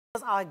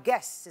our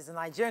guest is a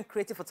Nigerian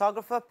creative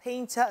photographer,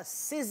 painter, a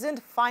seasoned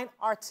fine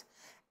art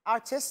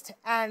artist,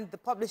 and the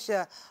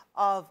publisher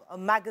of a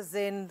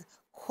magazine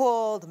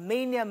called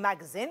Mania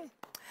Magazine.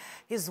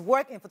 His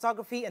work in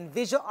photography and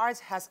visual art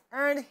has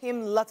earned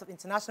him lots of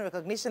international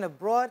recognition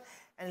abroad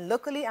and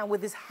locally, and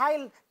with his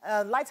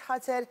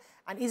light-hearted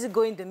and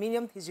easygoing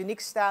demeanor, his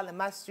unique style and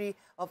mastery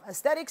of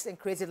aesthetics and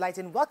creative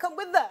lighting, welcome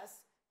with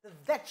us the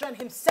veteran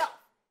himself,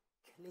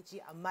 Kelechi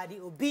Amadi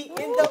Obi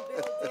in the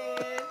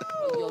building.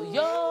 Yo,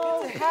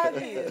 yo. Good to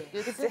have you.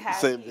 Good to have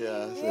Same you.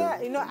 here.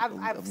 Yeah, you know,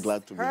 I'm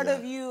glad to be heard here.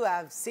 of you.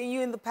 I've seen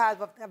you in the past,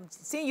 but I've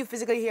seen you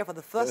physically here for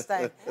the first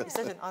time. It's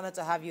such an honor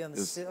to have you on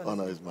the set.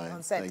 Honor is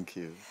mine. Thank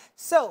you.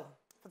 So,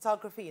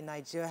 photography in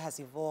Nigeria has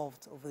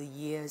evolved over the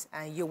years,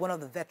 and you're one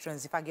of the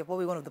veterans. In fact, you're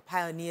probably one of the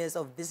pioneers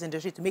of this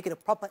industry to make it a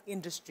proper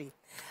industry.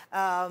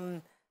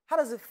 How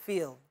does it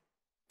feel?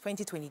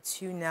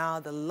 2022 now,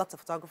 there are lots of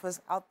photographers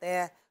out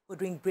there who are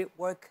doing great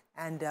work,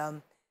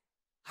 and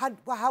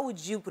how would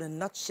you, in a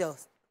nutshell,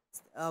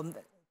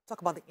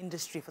 talk about the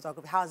industry of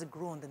photography? How has it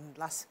grown in the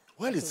last?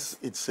 Well,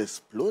 it's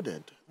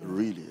exploded,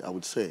 really, I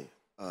would say.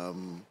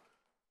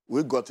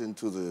 We got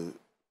into the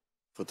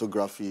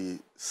photography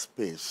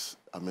space,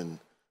 I mean,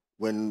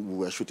 when we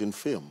were shooting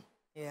film.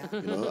 Yeah.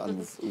 You know, and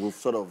we've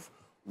sort of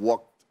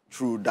walked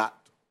through that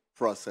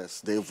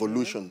process, the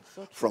evolution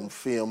from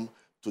film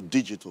to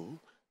digital,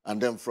 and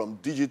then from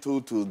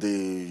digital to the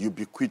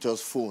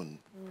ubiquitous phone.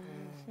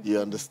 You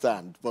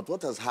understand? But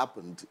what has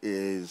happened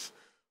is,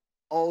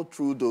 all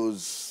through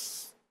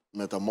those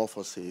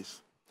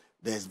metamorphoses,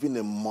 there's been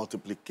a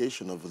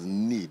multiplication of the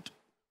need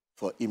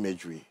for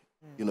imagery.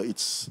 You know,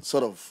 it's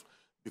sort of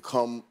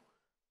become,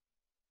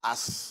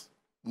 as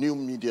new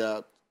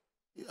media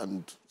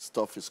and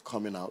stuff is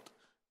coming out,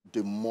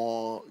 the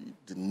more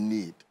the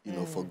need, you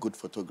know, for good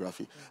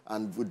photography.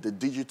 And with the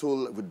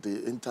digital, with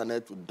the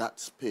internet, with that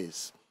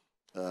space,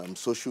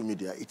 social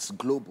media, it's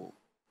global.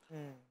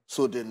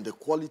 So then the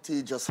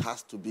quality just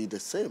has to be the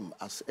same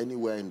as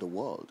anywhere in the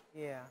world.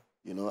 Yeah.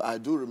 You know, I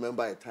do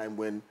remember a time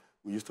when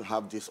we used to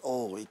have this,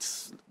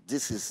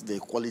 this is the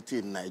quality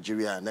in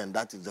Nigeria, and then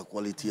that is the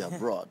quality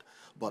abroad.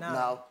 But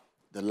now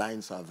the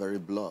lines are very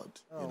blurred,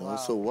 you know. Wow.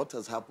 So what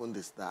has happened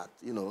is that,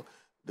 you know,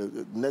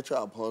 the nature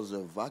abhors a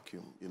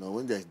vacuum. You know,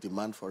 when there's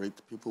demand for it,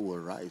 people will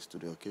rise to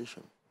the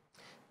occasion.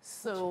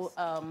 So,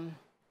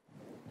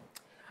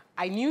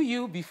 I knew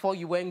you before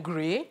you went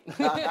grey.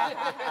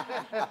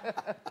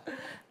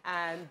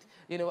 And,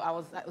 you know, I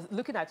was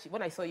looking at you.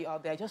 When I saw you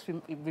out there, I just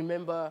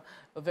remember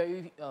a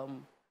very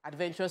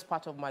adventurous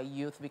part of my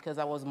youth, because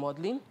I was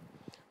modeling.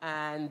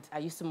 And I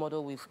used to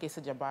model with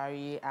Kelechi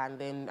Jabari, and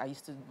then I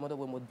used to model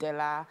with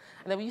Modella.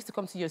 And then we used to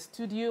come to your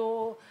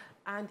studio,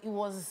 and it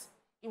was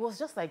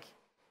just like,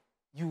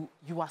 you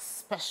are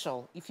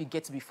special if you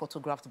get to be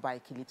photographed by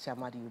Kelechi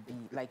Amadi Obi.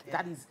 Like,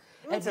 that is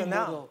every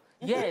model.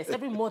 Yes,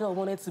 every model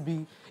wanted to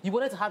be, you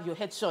wanted to have your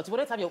headshot, you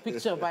wanted to have your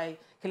picture by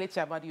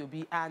Kelechi Amadi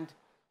Obi. And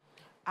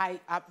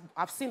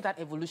I've seen that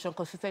evolution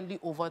consistently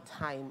over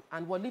time.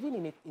 And we're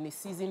living in a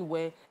season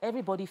where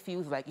everybody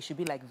feels like it should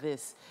be like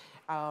this.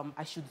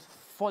 I should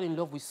fall in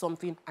love with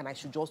something and I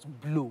should just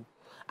blow.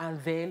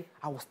 And then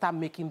I will start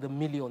making the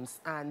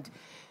millions and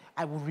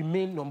I will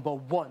remain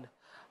 #1.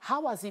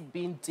 How has it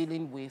been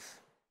dealing with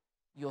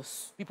your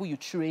people you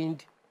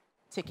trained,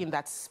 taking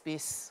that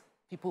space,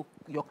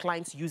 your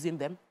clients using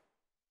them,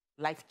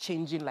 life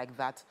changing like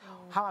that?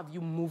 How have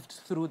you moved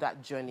through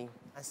that journey?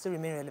 And still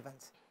remain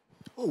relevant?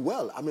 Oh,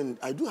 well, I mean,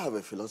 I do have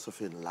a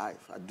philosophy in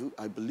life.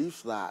 I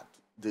believe that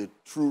the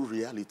true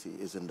reality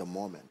is in the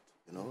moment,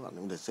 you know? I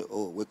mean, they say,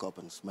 oh, wake up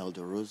and smell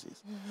the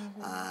roses.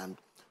 And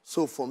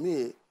so for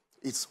me,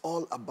 it's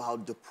all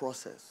about the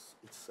process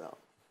itself.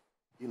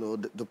 You know,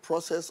 the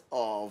process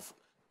of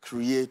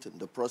creating,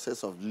 the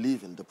process of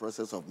living, the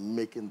process of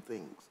making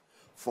things,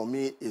 for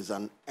me, is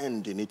an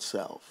end in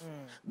itself.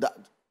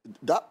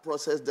 That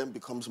process then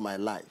becomes my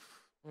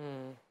life,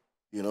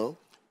 you know?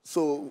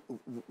 So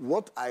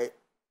what I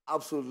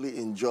absolutely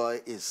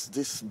enjoy is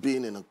this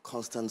being in a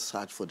constant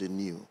search for the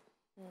new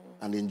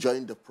and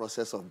enjoying the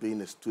process of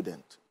being a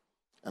student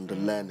and the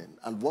learning.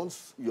 And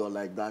once you're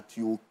like that,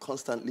 you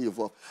constantly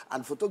evolve.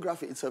 And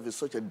photography itself is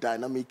such a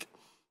dynamic,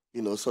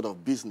 you know, sort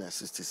of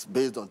business. It is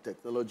based on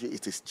technology.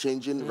 It is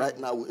changing. Right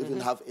now, we even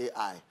have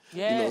AI,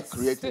 you know,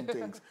 creating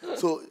things.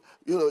 So,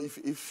 you know,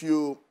 if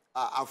you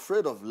are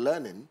afraid of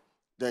learning,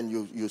 then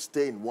you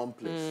stay in one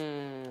place.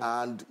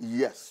 And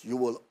yes, you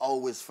will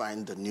always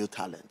find the new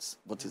talents.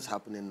 What is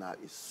happening now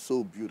is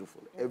so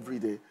beautiful. Every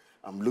day,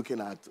 I'm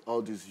looking at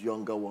all these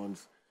younger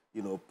ones,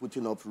 you know,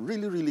 putting up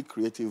really, really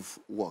creative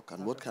work.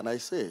 And what can I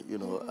say? You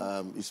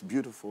know, it's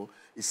beautiful.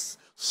 It's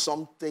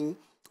something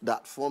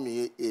that, for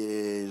me,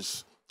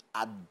 is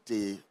at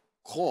the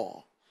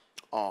core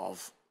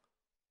of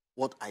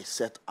what I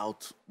set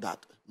out,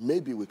 that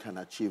maybe we can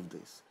achieve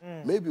this.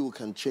 Maybe we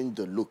can change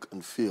the look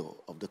and feel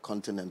of the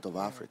continent of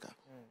Africa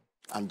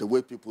and the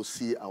way people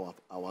see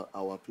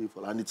our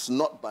people. And it's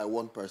not by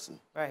one person.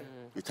 Right.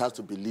 It has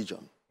to be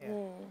legion.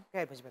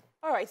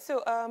 All right,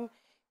 so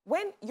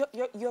when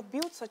you've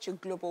built such a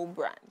global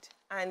brand,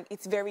 and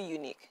it's very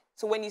unique.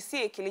 So when you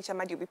see a Kelechi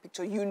Amadi Obi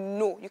picture, you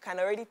know, you can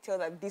already tell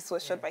that this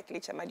was shot by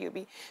Kelechi Amadi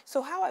Obi.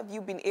 So how have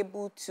you been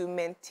able to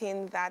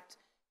maintain that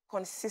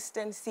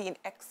consistency in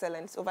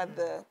excellence over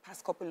the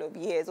past couple of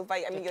years?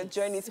 I mean, your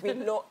journey's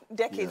been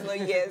decades, not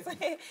years.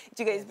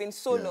 It's been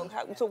so long.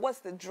 So what's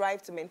the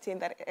drive to maintain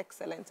that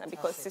excellence and be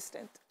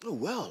consistent? Oh,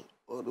 well,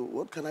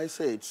 what can I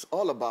say? It's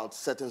all about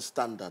setting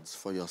standards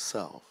for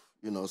yourself,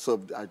 you know.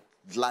 So I'd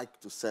like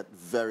to set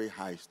very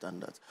high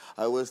standards.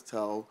 I always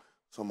tell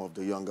some of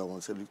the younger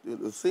ones,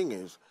 the thing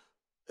is,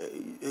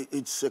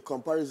 it's a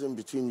comparison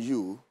between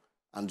you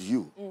and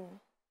you,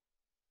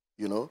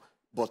 you know,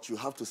 but you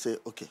have to say,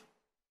 okay,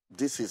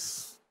 this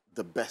is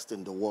the best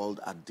in the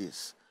world at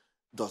this.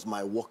 Does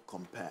my work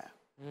compare?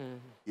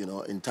 You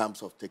know, in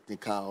terms of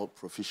technical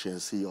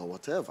proficiency or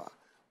whatever.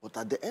 But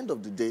at the end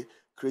of the day,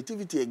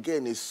 creativity,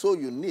 again, is so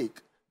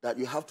unique that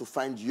you have to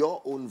find your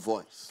own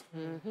voice.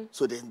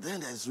 So then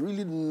there's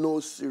really no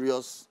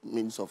serious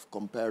means of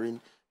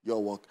comparing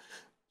your work.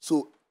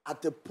 So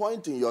at a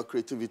point in your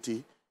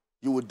creativity,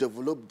 you will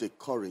develop the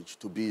courage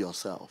to be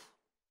yourself.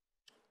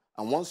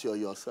 And once you're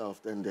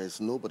yourself, then there's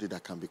nobody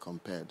that can be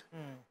compared.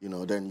 You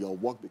know, then your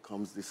work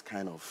becomes this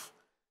kind of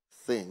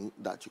thing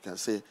that you can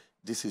say,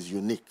 this is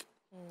unique.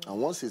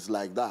 And once it's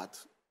like that,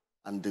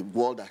 and the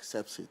world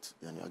accepts it,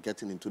 then you're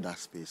getting into that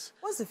space.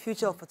 What's the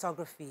future of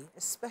photography,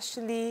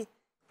 especially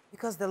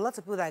because there are lots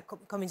of people that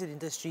come into the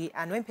industry,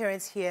 and when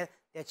parents hear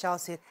their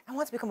child say, I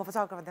want to become a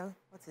photographer, then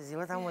what is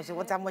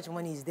it? How much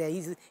money is there?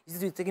 He's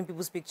taking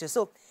people's pictures.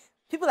 So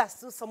people are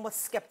still somewhat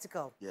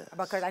skeptical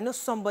about career. I know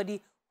somebody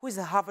who is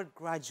a Harvard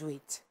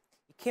graduate.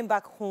 He came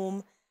back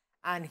home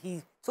and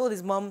he told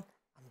his mom,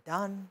 I'm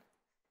done,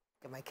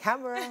 get my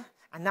camera,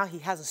 and now he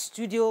has a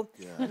studio.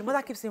 And the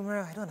mother keeps saying,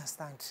 well, I don't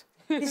understand.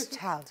 This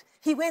child,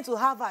 he went to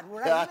Harvard,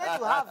 right? He went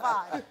to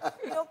Harvard,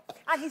 you know,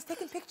 and he's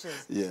taking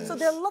pictures. So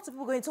there are lots of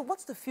people going, so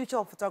what's the future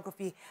of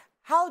photography?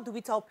 How do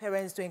we tell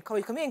parents to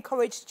encourage, can we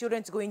encourage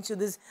children to go into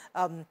this,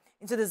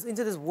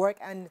 into this work,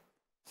 and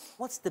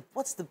what's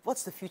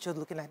the future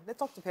looking like? Let's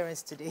talk to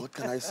parents today. What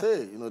can I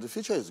say? You know, the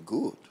future is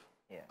good.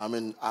 I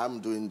mean,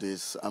 I'm doing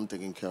this, I'm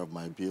taking care of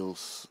my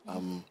bills,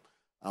 I'm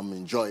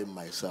enjoying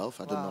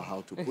myself. I don't know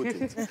how to put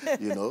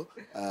it, you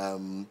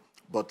know.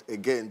 But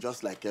again,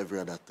 just like every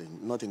other thing,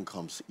 nothing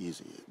comes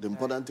easy. The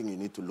important thing you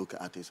need to look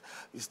at is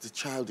the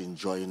child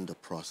enjoying the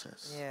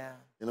process?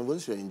 You know,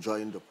 once you're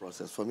enjoying the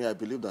process, for me, I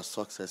believe that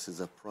success is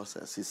a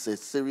process. It's a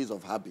series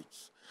of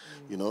habits,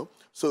 you know.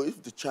 So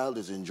if the child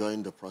is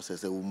enjoying the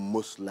process, they will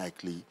most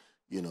likely,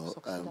 you know,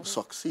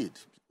 succeed.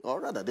 Or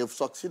rather, they've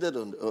succeeded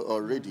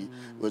already.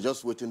 We're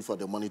just waiting for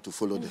the money to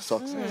follow the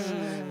success,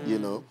 you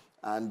know.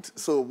 And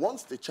so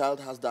once the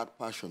child has that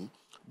passion,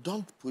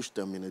 don't push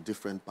them in a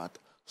different path.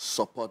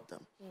 Support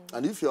them.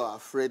 And if you're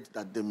afraid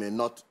that they may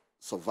not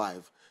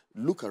survive,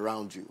 look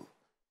around you.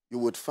 You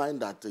would find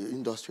that the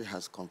industry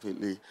has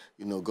completely,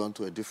 you know, gone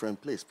to a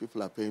different place.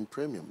 People are paying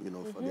premium, you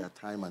know, for their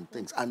time and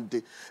things. And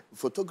the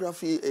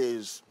photography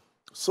is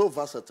so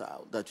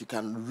versatile that you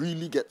can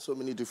really get so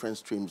many different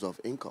streams of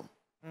income,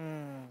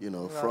 you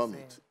know, from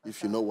it,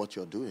 if you know what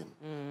you're doing.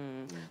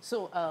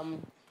 So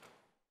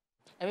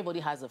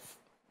everybody has a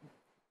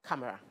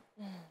camera.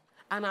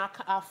 And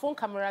our phone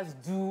cameras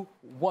do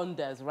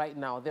wonders right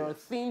now. There are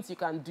things you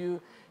can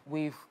do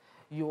with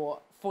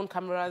your phone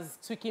cameras,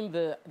 tweaking and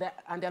there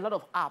are a lot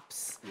of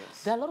apps.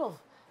 There are a lot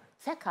of,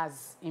 tech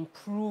has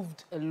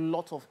improved a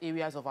lot of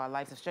areas of our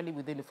lives, especially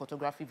within the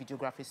photography,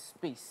 videography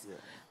space.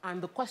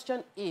 And the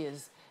question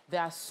is,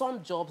 there are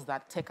some jobs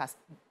that tech has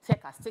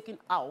taken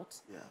out,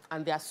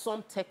 and there are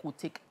some tech will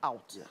take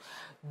out.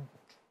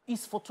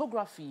 Is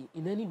photography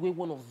in any way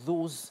one of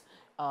those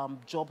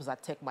jobs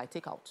that tech might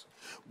take out?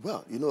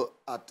 Well, you know,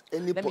 at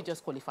any point... Let me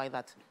just qualify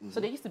that. So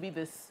there used to be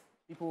this,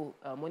 people,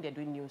 when they're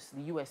doing news,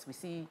 the US, we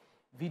see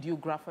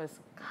videographers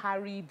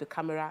carry the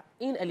camera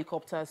in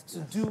helicopters to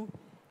do,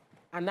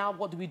 and now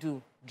what do?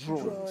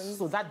 Drones.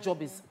 So that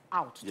job is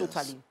out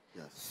totally.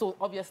 So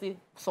obviously,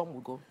 some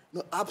will go.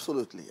 No,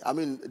 absolutely. I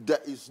mean,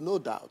 there is no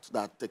doubt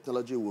that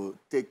technology will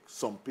take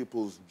some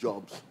people's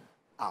jobs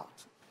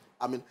out.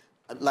 I mean,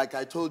 like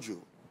I told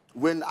you,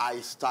 when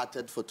I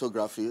started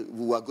photography,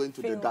 we were going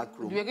to the dark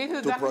room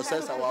to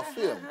process our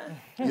film.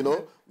 You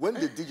know, when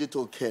the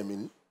digital came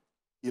in,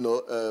 you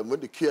know, when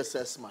the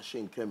QSS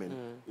machine came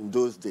in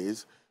those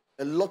days,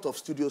 a lot of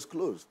studios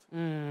closed.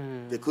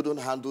 They couldn't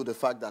handle the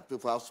fact that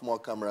people have small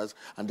cameras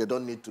and they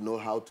don't need to know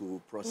how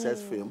to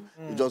process film.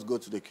 You just go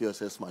to the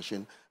QSS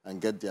machine and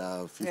get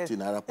their 15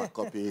 naira per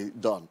copy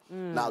done.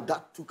 Now,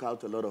 that took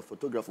out a lot of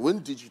photography. When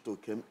digital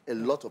came, a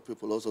lot of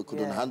people also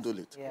couldn't handle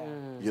it,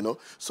 you know.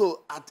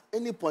 So at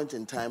any point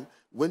in time,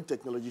 when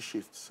technology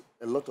shifts,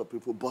 a lot of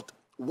people, but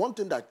one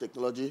thing that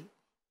technology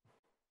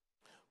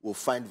will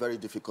find very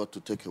difficult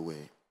to take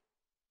away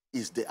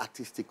is the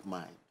artistic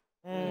mind.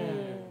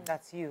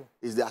 That's you.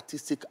 Is the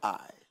artistic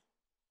eye.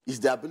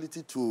 Is the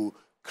ability to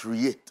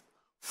create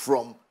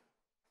from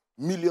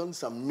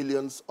millions and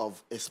millions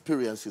of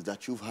experiences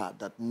that you've had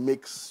that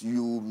makes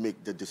you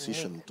make the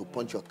decision to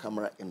point your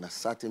camera in a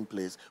certain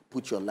place,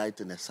 put your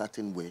light in a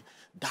certain way.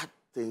 That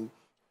thing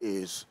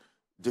is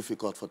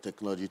difficult for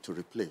technology to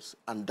replace.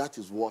 And that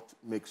is what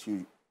makes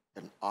you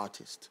an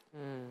artist.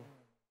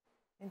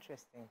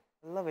 Interesting.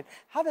 I love it.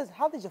 How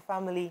did your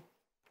family,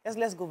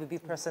 let's go a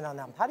bit personal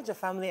now. How did your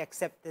family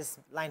accept this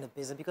line of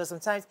business? Because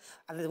sometimes,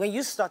 when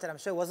you started, I'm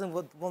sure it wasn't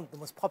one of the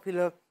most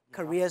popular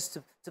careers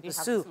to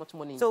pursue. Have this much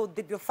money. So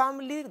did your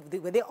family,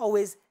 were they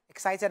always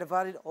excited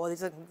about it? Or they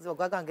said, oh,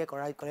 go and get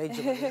correct job.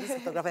 This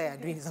photographer you're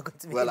doing is not going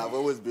to be. Well, I've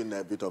always been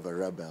a bit of a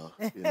rebel,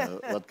 you know.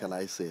 What can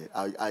I say?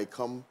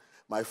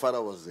 My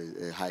father was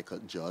a high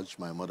court judge.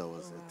 My mother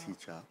was a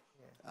teacher.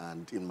 Yeah.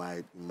 And in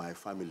my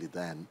family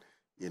then,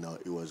 you know,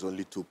 it was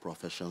only two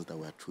professions that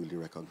were truly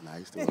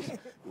recognized. It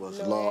was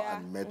law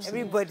and medicine.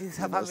 Everybody's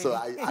having. So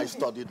I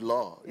studied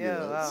law. Yeah, you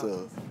know? Wow.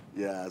 So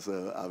yeah,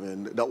 so I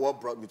mean, what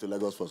brought me to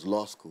Lagos was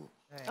law school.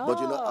 Right. But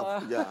you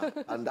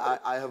know, and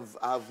I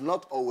have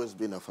not always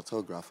been a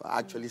photographer. I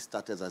actually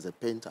started as a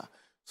painter,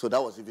 so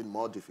that was even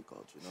more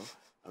difficult. You know.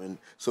 I mean,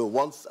 so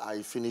once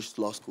I finished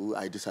law school,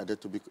 I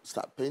decided to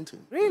start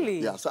painting. Really?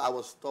 Yeah, so I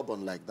was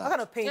stubborn like that. What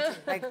kind of painting?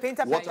 Like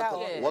painter?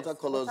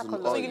 Watercolors and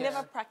oil. So you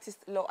never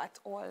practiced law at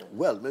all?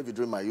 Well, maybe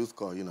during my youth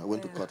corps, you know, I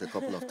went to court a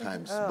couple of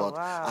times. But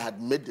I had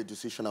made the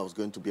decision I was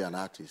going to be an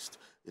artist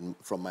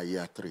from my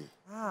year 3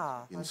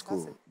 in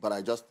school. But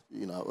I just,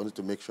 you know, I wanted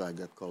to make sure I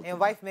get called. And your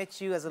wife met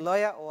you as a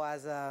lawyer or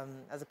as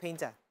a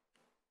painter?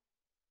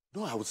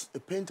 No, I was a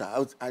painter.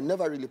 I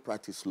never really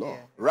practiced law.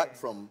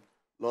 From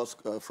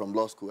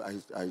law school, I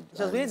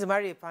she was willing to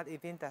marry a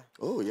painter.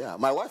 Oh yeah,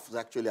 my wife was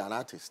actually an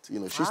artist. You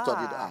know, she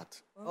studied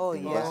art. Oh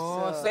yes,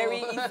 so very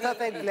easy.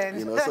 Perfect blend.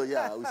 You know, so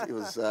yeah, it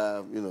was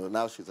you know,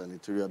 now she's an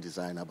interior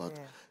designer, but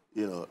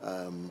you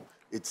know,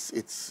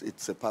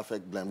 it's a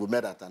perfect blend. We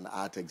met at an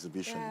art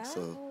exhibition,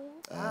 so.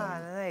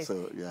 Nice.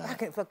 So yeah.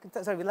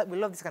 Sorry, we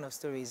love these kind of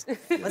stories.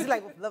 Was it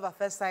like love at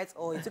first sight,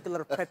 or it took a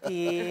lot of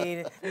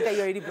prepping? You're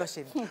already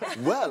blushing.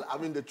 Well, I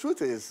mean, the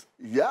truth is,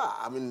 yeah.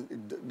 I mean,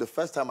 the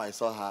first time I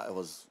saw her, it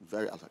was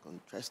very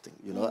interesting,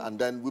 you know. And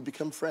then we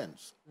became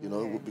friends. You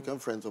know, we became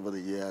friends over the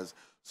years,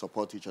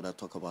 support each other,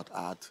 talk about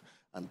art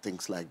and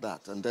things like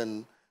that. And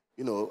then,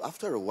 you know,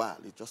 after a while,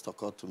 it just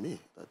occurred to me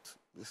that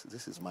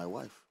this is my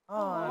wife.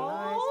 Oh,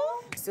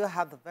 nice. We still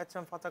have the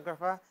veteran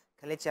photographer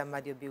Kelechi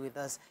Amadi Obi with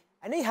us.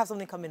 I know you have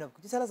something coming up.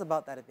 Could you tell us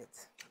about that a bit?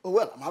 Oh,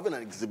 well, I'm having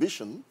an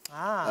exhibition.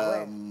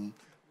 On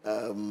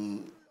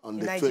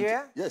the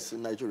Nigeria? Yes,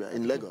 in Nigeria,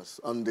 in Lagos,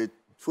 on the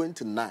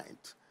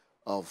 29th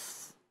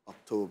of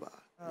October.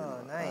 Oh,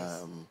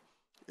 nice.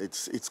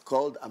 It's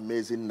called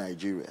Amazing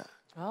Nigeria.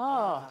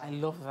 Oh, I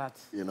love that.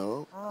 You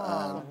know,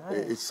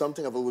 nice. It's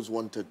something I've always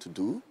wanted to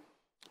do.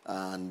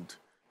 And,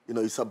 you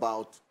know, it's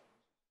about,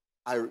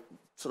 I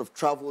sort of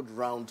traveled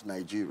around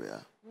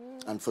Nigeria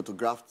and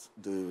photographed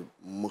the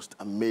most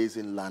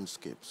amazing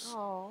landscapes,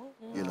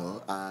 you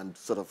know, and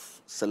sort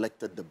of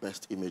selected the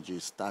best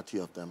images, 30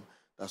 of them.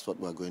 That's what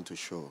we're going to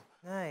show.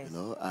 Nice. You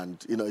know,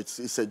 and, you know,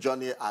 it's a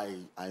journey I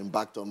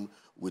embarked on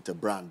with a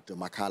brand, the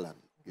Macallan.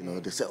 You know,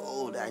 they say,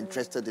 oh, they're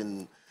interested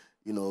in,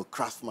 you know,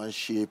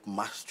 craftsmanship,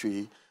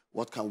 mastery.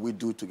 What can we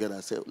do together?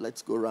 I say,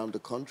 let's go around the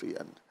country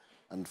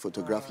and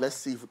photograph. Let's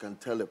see if we can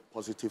tell a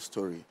positive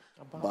story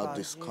about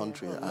this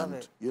country.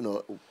 And, you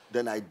know,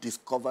 then I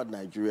discovered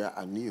Nigeria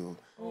anew,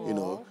 you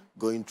know,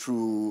 going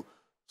through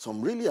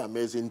some really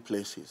amazing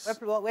places.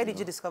 Where did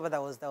you discover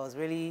that was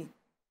really...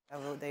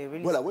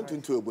 Well, I went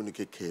into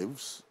Obunike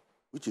Caves,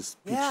 which is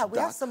pitch dark. We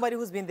have somebody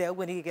who's been there,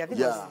 Obunike Caves. I think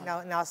it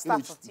was now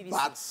staff of TV.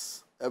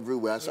 Bats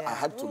everywhere, so I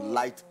had to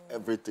light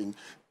everything.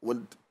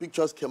 When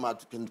pictures came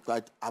out, it became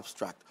quite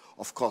abstract.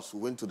 Of course, we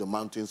went to the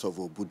mountains of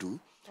Obudu,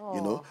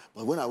 you know,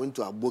 but when I went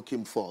to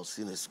Abokim Falls,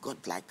 you know, it's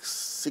got like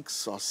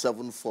 6 or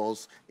 7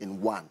 falls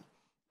in one,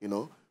 you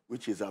know,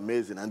 which is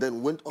amazing. And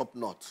then went up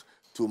north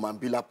to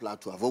Mambila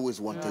Plateau. I've always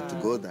wanted to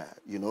go there,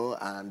 you know,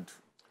 and...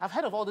 I've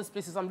heard of all these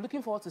places. I'm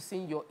looking forward to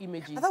seeing your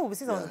images. I thought we'll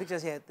see some of the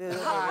pictures here.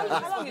 How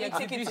long will it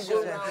take you to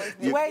go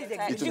around? Where is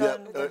the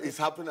exhibition? It's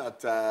happening at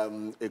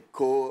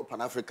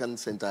Pan-African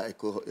Center,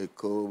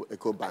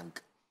 Eco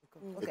Bank.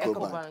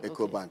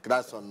 Eco Bank.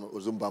 That's on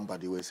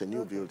Ozumbamba. It's a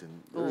new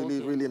building.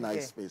 Really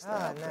nice space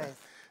there. Nice.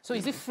 So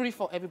is it free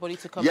for everybody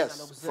to come and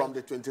observe? Yes, from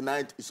the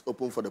 29th, it's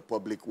open for the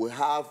public. We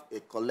have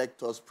a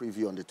collector's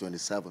preview on the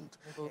 27th,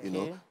 you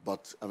know.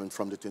 But, I mean,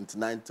 from the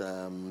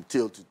 29th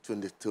till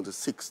the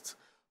 6th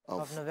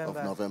of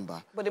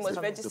November. But they must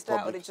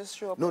register or they just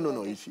show up?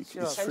 No, it's free.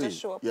 Just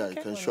show up. Yeah, you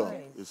can show up.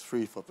 It's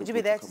free for people. Would you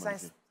be there to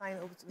sign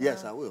up?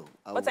 Yes, I will.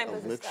 What time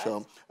does it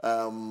start?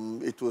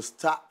 It will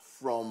start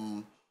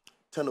from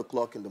 10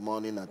 o'clock in the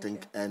morning, I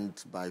think,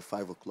 end by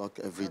 5 o'clock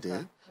every day.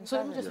 So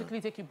let me just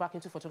quickly take you back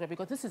into photography,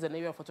 because this is an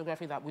area of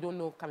photography that we don't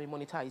know can be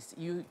monetized.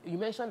 You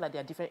mentioned that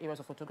there are different areas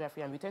of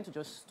photography, and we tend to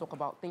just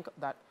think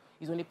that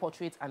it's only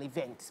portraits and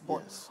events.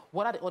 But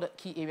what are the other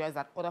key areas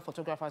that other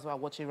photographers who are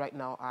watching right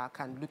now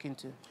can look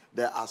into?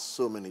 There are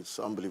so many. It's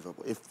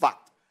unbelievable. In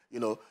fact, you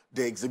know,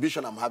 the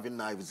exhibition I'm having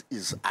now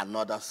is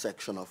another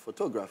section of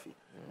photography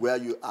where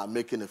you are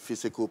making a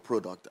physical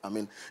product. I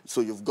mean,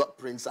 so you've got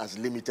prints as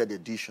limited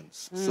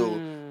editions. So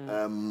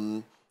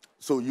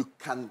So you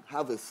can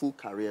have a full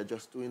career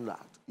just doing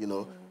that, you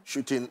know,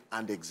 shooting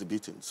and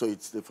exhibiting. So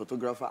it's the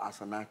photographer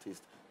as an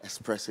artist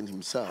expressing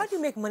himself. How do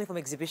you make money from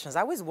exhibitions?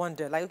 I always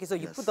wonder, like, okay, so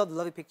you put all the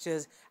lovely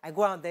pictures, I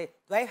go out there,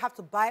 do I have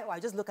to buy or I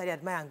just look at it,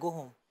 admire and go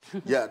home?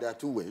 Yeah, there are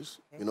two ways.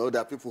 Okay. You know,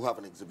 there are people who have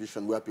an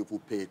exhibition where people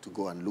pay to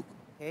go and look.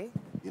 Okay.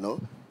 You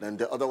know, then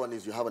the other one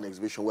is you have an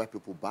exhibition where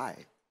people buy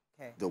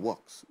the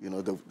works. You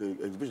know, the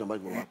exhibition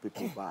management where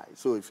people buy.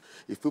 So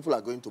if people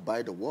are going to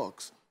buy the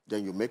works,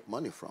 then you make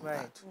money from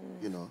that,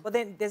 you know. But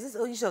then there's this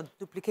issue of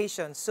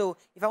duplication. So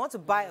if I want to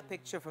buy a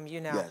picture from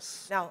you now,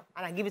 and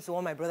I give it to one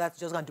of my brothers to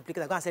just go and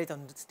duplicate, I go and sell it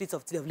on the streets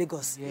of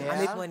Lagos and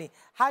make money.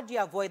 How do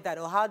you avoid that,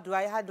 or how do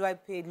I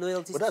pay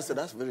loyalty? Well,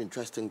 that's a very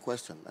interesting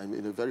question. I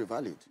mean, very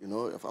valid. You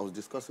know, if I was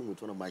discussing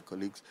with one of my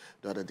colleagues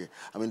the other day,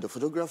 I mean, the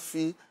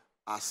photography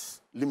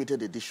as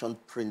limited edition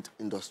print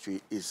industry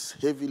is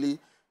heavily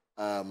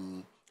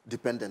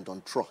dependent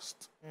on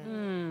trust.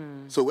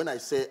 So when I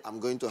say I'm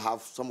going to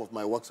have some of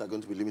my works are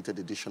going to be limited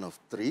edition of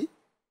 3,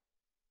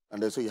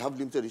 and then so you have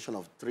limited edition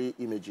of 3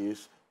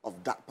 images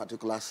of that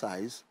particular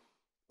size,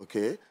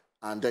 okay,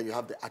 and then you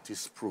have the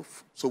artist's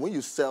proof. So when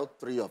you sell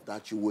 3 of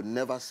that, you will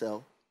never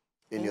sell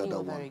any other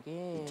one.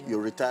 You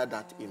retire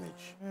that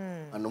image,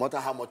 and no matter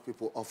how much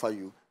people offer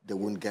you, they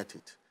won't get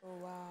it.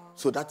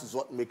 So that is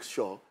what makes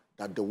sure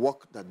that the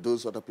work that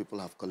those other people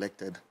have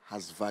collected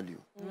has value.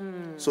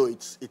 So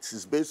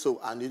it's based, so,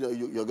 and you know,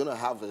 you're going to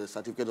have a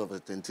certificate of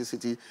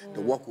authenticity,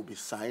 the work will be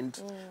signed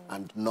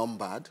and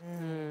numbered,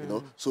 you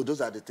know. So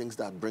those are the things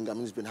that bring, I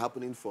mean, it's been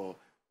happening for,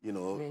 you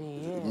know,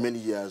 many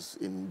years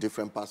in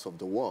different parts of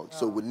the world.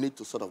 So we need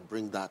to sort of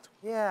bring that,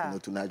 you know,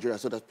 to Nigeria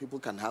so that people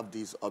can have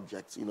these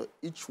objects, you know,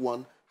 each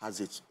one has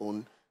its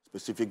own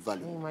specific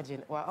value. Can you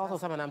imagine? Well, all of a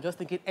sudden, I'm just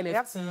thinking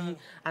NFT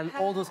and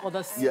all those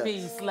other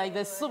space. Like,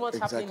 there's so much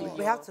happening.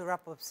 We have to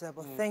wrap up, sir,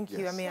 but thank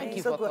you. I mean, thank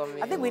you so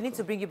good. I think we need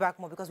to bring you back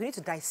more because we need to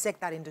dissect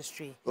that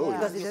industry.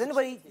 Because if there's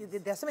anybody,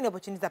 there's so many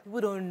opportunities that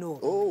people don't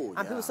know.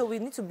 And people, so we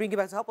need to bring you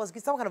back to help us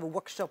get some kind of a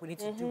workshop we need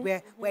to do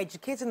where we're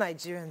educating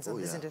Nigerians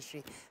on this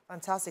industry.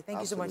 Fantastic.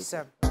 Thank you so much,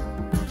 sir.